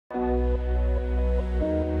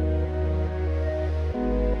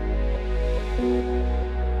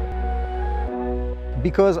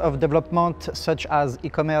Because of development such as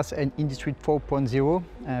e-commerce and Industry 4.0,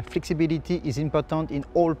 flexibility is important in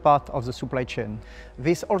all parts of the supply chain.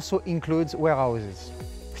 This also includes warehouses.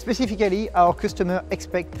 Specifically, our customers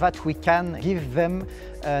expect that we can give them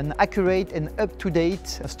an accurate and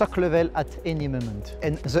up-to-date stock level at any moment.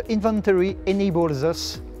 And the inventory enables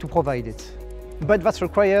us to provide it. But that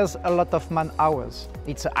requires a lot of man-hours.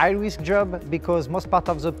 It's a high-risk job because most parts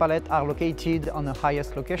of the pallet are located on the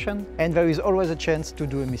highest location, and there is always a chance to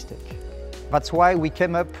do a mistake. That's why we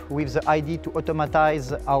came up with the idea to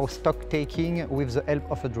automatize our stock taking with the help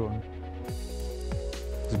of a drone.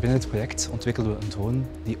 Dus binnen het project ontwikkelden we een drone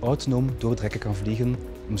die autonoom door het rekken kan vliegen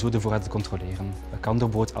om zo de voorraad te controleren. Dat kan door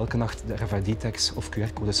bijvoorbeeld elke nacht de RFID-tags of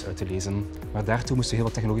QR-codes uit te lezen. Maar daartoe moesten we heel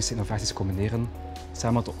wat technologische innovaties combineren,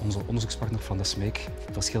 samen met onze onderzoekspartner van de SMEEK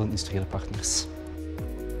en verschillende industriële partners.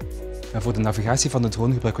 En voor de navigatie van de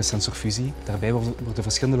drone gebruiken we sensorfusie. Daarbij worden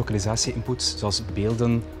verschillende localisatie-inputs, zoals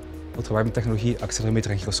beelden, ultrawijdbandtechnologie,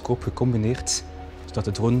 accelerometer en gyroscoop gecombineerd, zodat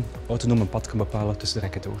de drone autonoom een pad kan bepalen tussen de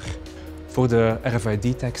rekken door. Voor de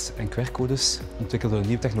RFID-tags en QR-codes ontwikkelden we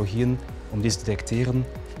nieuwe technologieën om deze te detecteren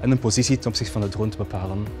en een positie ten opzichte van de drone te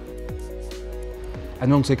bepalen. En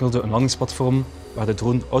we ontwikkelden een landingsplatform waar de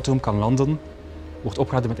drone autonoom kan landen, wordt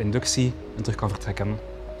opgeladen met inductie en terug kan vertrekken.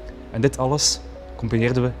 En dit alles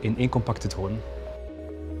combineerden we in één compacte drone.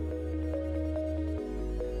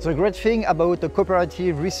 The great thing about a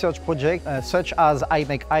cooperative research project such as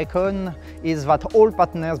iMakeIcon is that all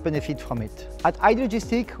partners benefit from it. At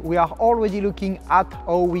iLogistic, we are already looking at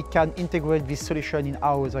how we can integrate this solution in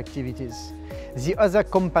our activities. The other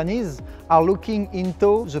companies are looking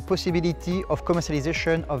into the possibility of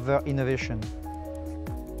commercialization of their innovation.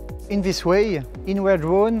 In this way,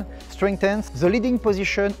 InWareDrones strengthens the leading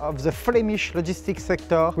position of the Flemish logistics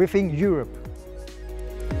sector within Europe.